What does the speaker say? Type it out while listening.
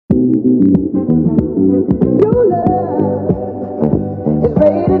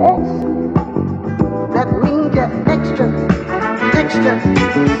Hey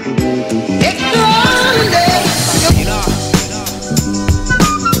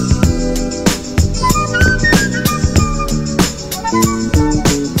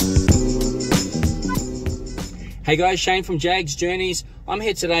guys, Shane from Jag's Journeys. I'm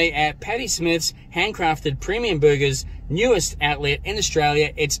here today at Pattysmiths Handcrafted Premium Burgers, newest outlet in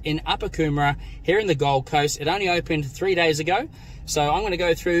Australia. It's in Upper Coomera here in the Gold Coast. It only opened 3 days ago. So I'm going to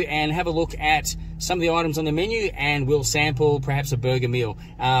go through and have a look at some of the items on the menu, and we'll sample perhaps a burger meal.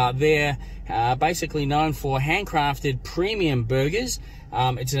 They're basically known for handcrafted premium burgers.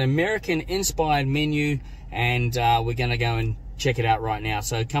 It's an American-inspired menu, and we're going to go and check it out right now.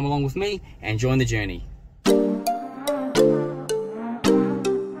 So come along with me and join the journey.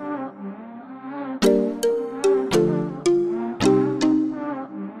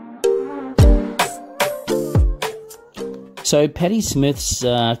 So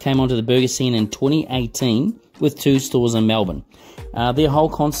Pattysmiths came onto the burger scene in 2018 with 2 stores in Melbourne. Their whole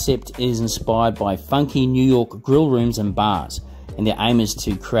concept is inspired by funky New York grill rooms and bars, and their aim is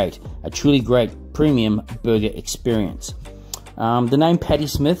to create a truly great premium burger experience. The name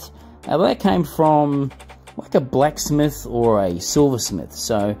Pattysmith, that came from like a blacksmith or a silversmith.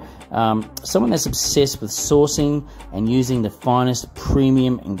 So someone that's obsessed with sourcing and using the finest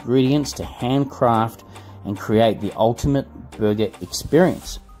premium ingredients to handcraft and create the ultimate burger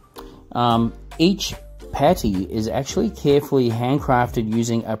experience. Each patty is actually carefully handcrafted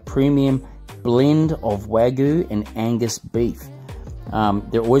using a premium blend of Wagyu and Angus beef.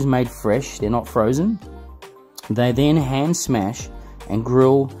 They're always made fresh, they're not frozen. They then hand smash and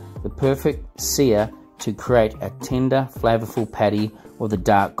grill the perfect sear to create a tender, flavorful patty with a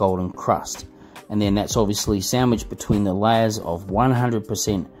dark golden crust. And then that's obviously sandwiched between the layers of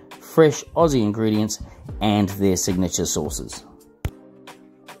 100% fresh Aussie ingredients and their signature sauces.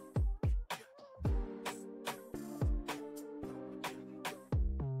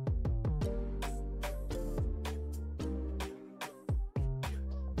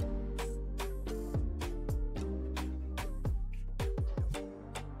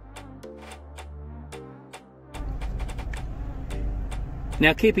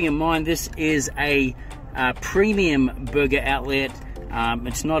 Now, keeping in mind this is a premium burger outlet.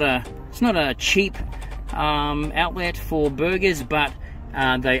 It's not a cheap outlet for burgers, but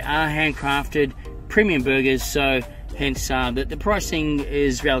they are handcrafted premium burgers, so hence the pricing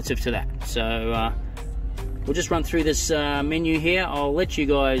is relative to that. So we'll just run through this menu here. I'll let you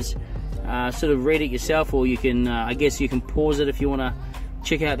guys sort of read it yourself, or you can I guess you can pause it if you want to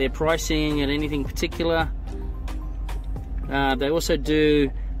check out their pricing and anything particular. They also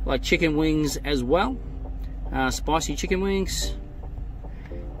do like chicken wings as well, spicy chicken wings.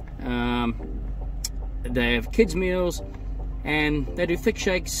 They have kids meals, and they do thick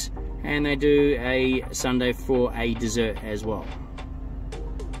shakes, and they do a sundae for a dessert as well.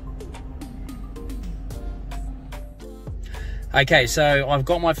 Okay, so I've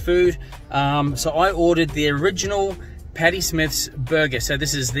got my food. So I ordered the original Pattysmiths burger. So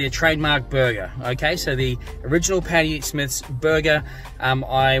this is their trademark burger. Okay, so the original Pattysmiths burger.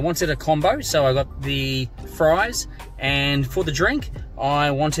 I wanted a combo, so I got the fries, and for the drink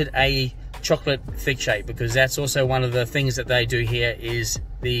I wanted a chocolate thick shake, because that's also one of the things that they do here is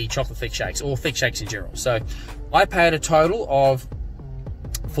the chocolate thick shakes, or thick shakes in general. So I paid a total of,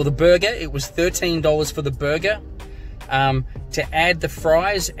 for the burger, it was $13 for the burger. To add the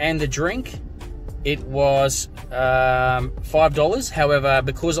fries and the drink, it was $5. However,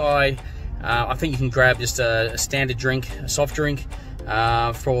 because I think you can grab just a standard drink, a soft drink,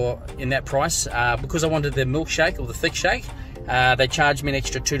 for in that price. Because I wanted the milkshake or the thick shake, they charged me an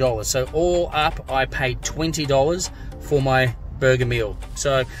extra $2. So all up, I paid $20 for my burger meal.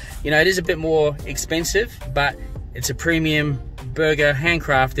 So, you know, it is a bit more expensive, but it's a premium burger,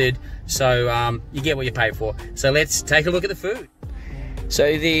 handcrafted, so you get what you pay for. So let's take a look at the food.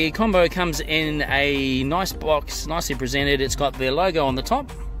 So the combo comes in a nice box, nicely presented. It's got their logo on the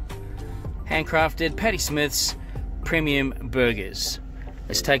top. Handcrafted Pattysmiths Premium Burgers.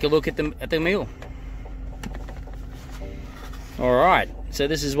 Let's take a look at the meal. All right, so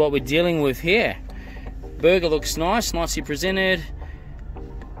this is what we're dealing with here. Burger looks nice, nicely presented,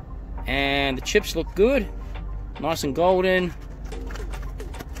 and the chips look good, nice and golden.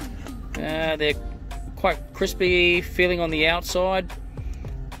 They're quite crispy feeling on the outside.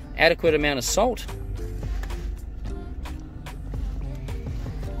 Adequate amount of salt,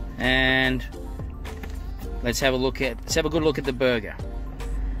 and let's have a good look at the burger.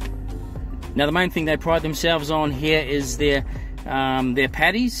 Now, the main thing they pride themselves on here is their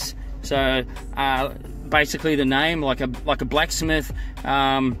patties. So basically, the name, like a blacksmith,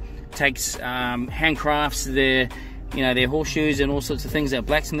 takes handcrafts you know, their horseshoes and all sorts of things that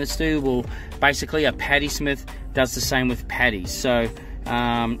blacksmiths do. Well, basically a Pattysmith does the same with patties. So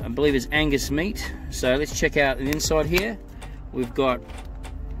I believe it's Angus meat. So let's check out the inside here. We've got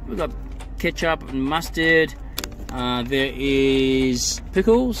ketchup and mustard. There is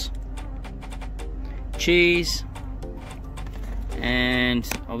pickles, cheese, and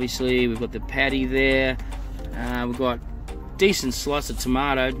obviously we've got the patty there. We've got decent slice of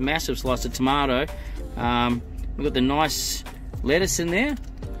tomato, massive slice of tomato. We've got the nice lettuce in there,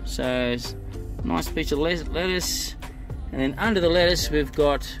 so it's a nice piece of lettuce. And then under the lettuce we've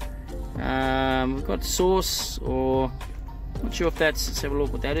got sauce, or not sure if that's, let's have a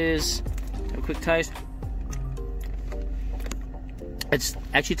look what that is. Have a quick taste. It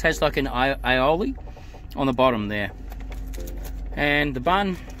actually tastes like an aioli on the bottom there. And the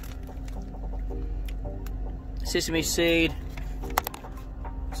bun, sesame seed.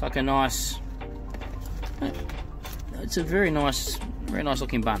 It's like a nice, it's a very nice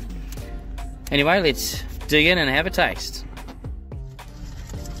looking bun. Anyway, let's dig in and have a taste.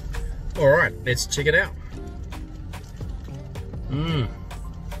 All right, let's check it out.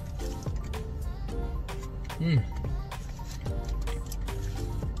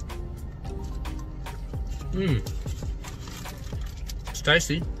 It's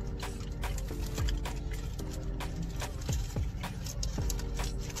tasty.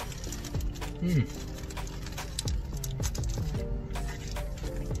 You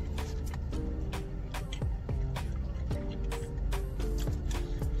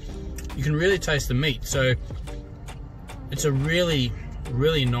can really taste the meat, so it's a really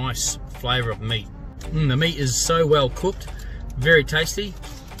nice flavor of meat. The meat is so well cooked, very tasty.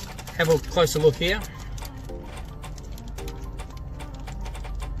 Have a closer look here.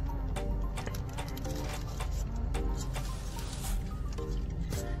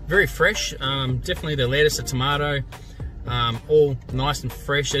 Very fresh, definitely the lettuce, the tomato, all nice and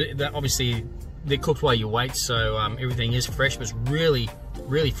fresh. Obviously they're cooked while you wait, so everything is fresh, but it's really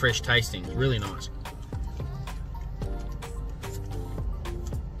fresh tasting. It's really nice.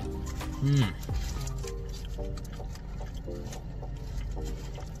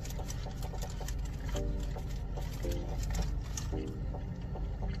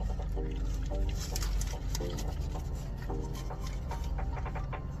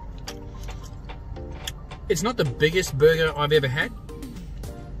 It's not the biggest burger I've ever had,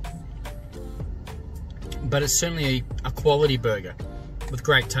 but it's certainly a quality burger with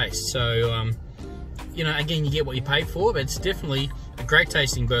great taste. So, you know, again, you get what you pay for, but it's definitely a great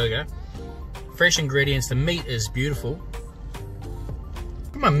tasting burger. Fresh ingredients, the meat is beautiful.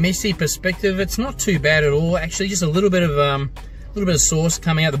 From a messy perspective, it's not too bad at all. Actually, just a little bit of sauce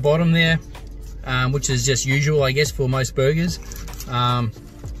coming out the bottom there, which is just usual, I guess, for most burgers.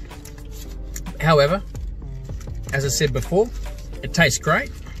 However, as I said before, it tastes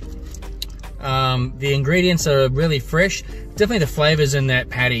great. The ingredients are really fresh. Definitely the flavors in that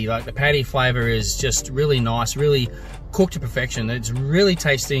patty, like the patty flavor is just really nice, really cooked to perfection. It's really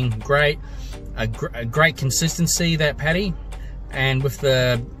tasting great, a great consistency, that patty, and with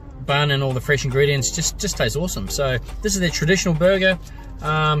the bun and all the fresh ingredients, just tastes awesome. So this is their traditional burger.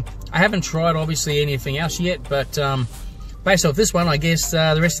 I haven't tried obviously anything else yet, but based off this one, I guess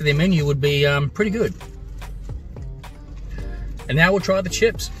the rest of their menu would be pretty good. And now we'll try the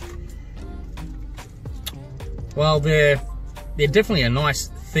chips. Well, they're definitely a nice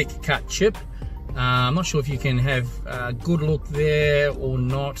thick cut chip. I'm not sure if you can have a good look there or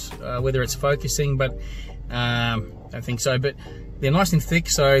not, whether it's focusing, but I don't think so. But they're nice and thick,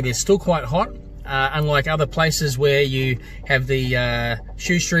 so they're still quite hot. Unlike other places where you have the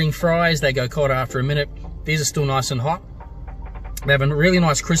shoestring fries, they go cold after a minute. These are still nice and hot. They have a really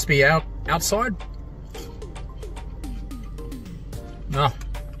nice crispy outside. Oh,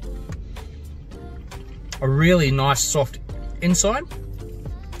 a really nice soft inside,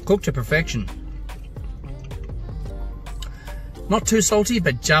 cooked to perfection. Not too salty,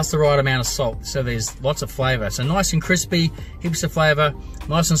 but just the right amount of salt, so there's lots of flavor. So nice and crispy, heaps of flavor,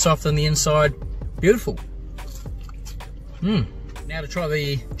 nice and soft on the inside, beautiful. Now to try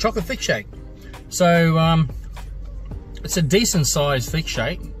the chocolate thick shake. So it's a decent sized thick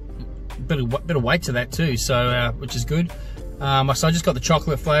shake, bit of weight to that too, so which is good. So I just got the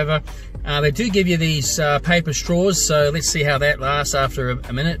chocolate flavor. They do give you these paper straws, so let's see how that lasts after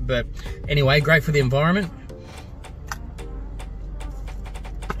a minute. But anyway, great for the environment.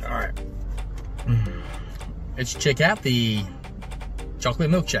 All right, let's check out the chocolate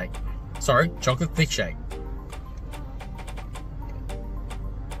milkshake. Sorry, chocolate thick shake.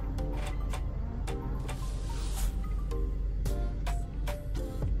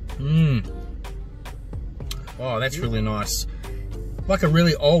 Oh, that's really nice. Like a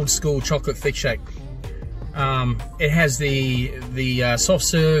really old school chocolate thick shake. It has the soft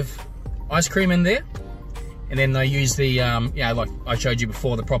serve ice cream in there, and then they use the yeah, like I showed you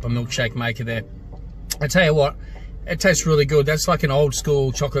before, the proper milkshake maker there. I tell you what, it tastes really good. That's like an old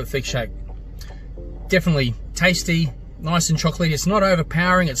school chocolate thick shake. Definitely tasty, nice and chocolatey. It's not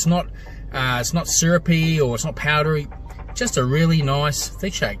overpowering. It's not syrupy or it's not powdery. Just a really nice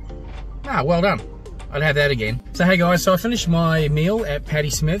thick shake. Ah, well done. I'd have that again. So hey guys, so I finished my meal at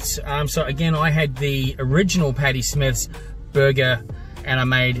Pattysmiths. So again, I had the original Pattysmiths burger and I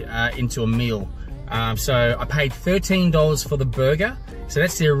made into a meal. So I paid $13 for the burger. So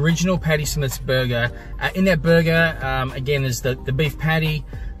that's the original Pattysmiths burger. In that burger, again, there's the beef patty,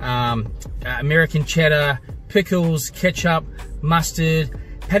 American cheddar, pickles, ketchup, mustard,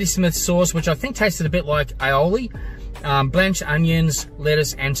 Pattysmiths sauce, which I think tasted a bit like aioli, blanched onions,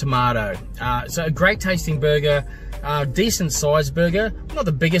 lettuce, and tomato. So a great tasting burger, decent sized burger. Not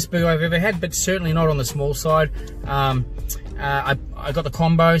the biggest burger I've ever had, but certainly not on the small side. I got the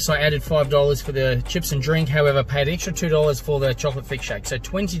combo, so I added $5 for the chips and drink. However, I paid extra $2 for the chocolate thick shake. So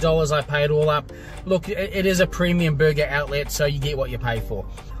 $20 I paid all up. Look, it is a premium burger outlet, so you get what you pay for.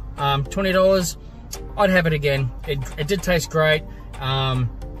 $20, I'd have it again. It did taste great.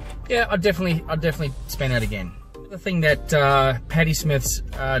 Yeah, I'd definitely spend it again. The thing that Pattysmiths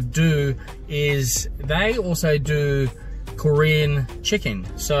do is they also do Korean chicken.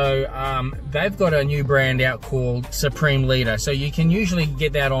 So they've got a new brand out called Supreme Leader. So you can usually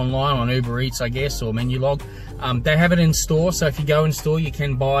get that online on Uber Eats, I guess, or Menulog. They have it in store. So if you go in store, you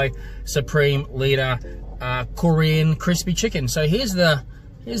can buy Supreme Leader Korean crispy chicken. So here's the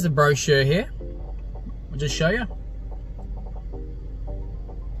brochure here. I'll just show you.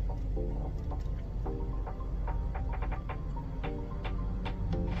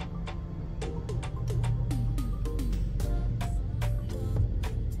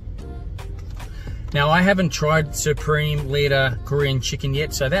 Now, I haven't tried Supreme Leader Korean chicken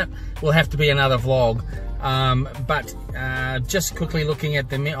yet, so that will have to be another vlog. But just quickly looking at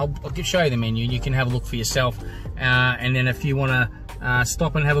the menu, I'll show you the menu. You can have a look for yourself. And then if you want to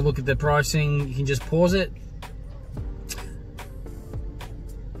stop and have a look at the pricing, you can just pause it.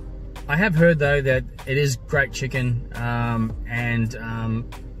 I have heard, though, that it is great chicken and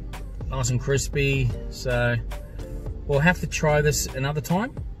nice and crispy. So we'll have to try this another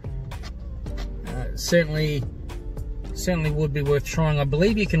time. Certainly would be worth trying. I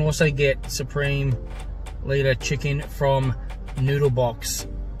believe you can also get Supreme Leader chicken from Noodle Box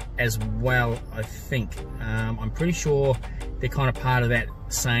as well, I think. I'm pretty sure they're kind of part of that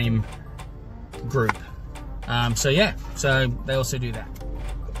same group. So yeah, so they also do that.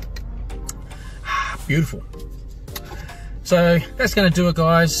 Beautiful. So that's going to do it,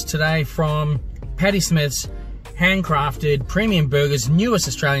 guys, today from Pattysmiths handcrafted premium burgers, newest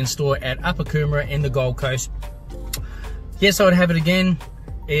Australian store at Upper Coomera in the Gold Coast. Yes, I would have it again.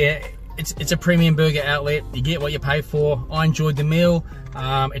 Yeah, it's a premium burger outlet. You get what you pay for. I enjoyed the meal.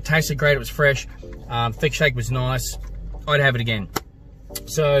 It tasted great. It was fresh. Thick shake was nice. I'd have it again.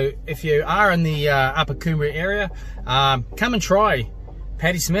 So if you are in the Upper Coomera area, come and try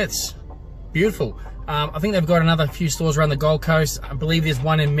Pattysmiths. Beautiful. I think they've got another few stores around the Gold Coast. I believe there's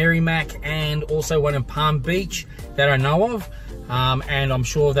one in Merrimack and also one in Palm Beach that I know of. And I'm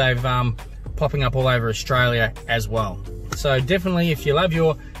sure they've popping up all over Australia as well. So definitely, if you love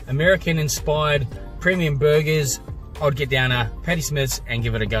your American-inspired premium burgers, I'd get down to Pattysmiths and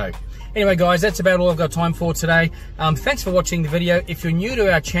give it a go. Anyway, guys, that's about all I've got time for today. Thanks for watching the video. If you're new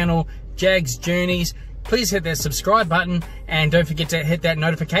to our channel, Jag's Journeys, please hit that subscribe button and don't forget to hit that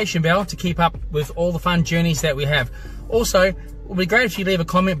notification bell to keep up with all the fun journeys that we have. Also, it would be great if you leave a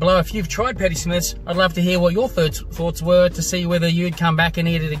comment below if you've tried Pattysmiths. I'd love to hear what your thoughts were, to see whether you'd come back and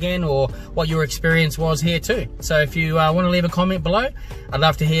eat it again or what your experience was here too. So if you want to leave a comment below, I'd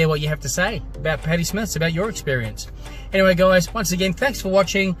love to hear what you have to say about Pattysmiths, about your experience. Anyway, guys, once again, thanks for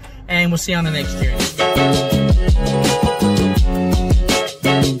watching and we'll see you on the next journey.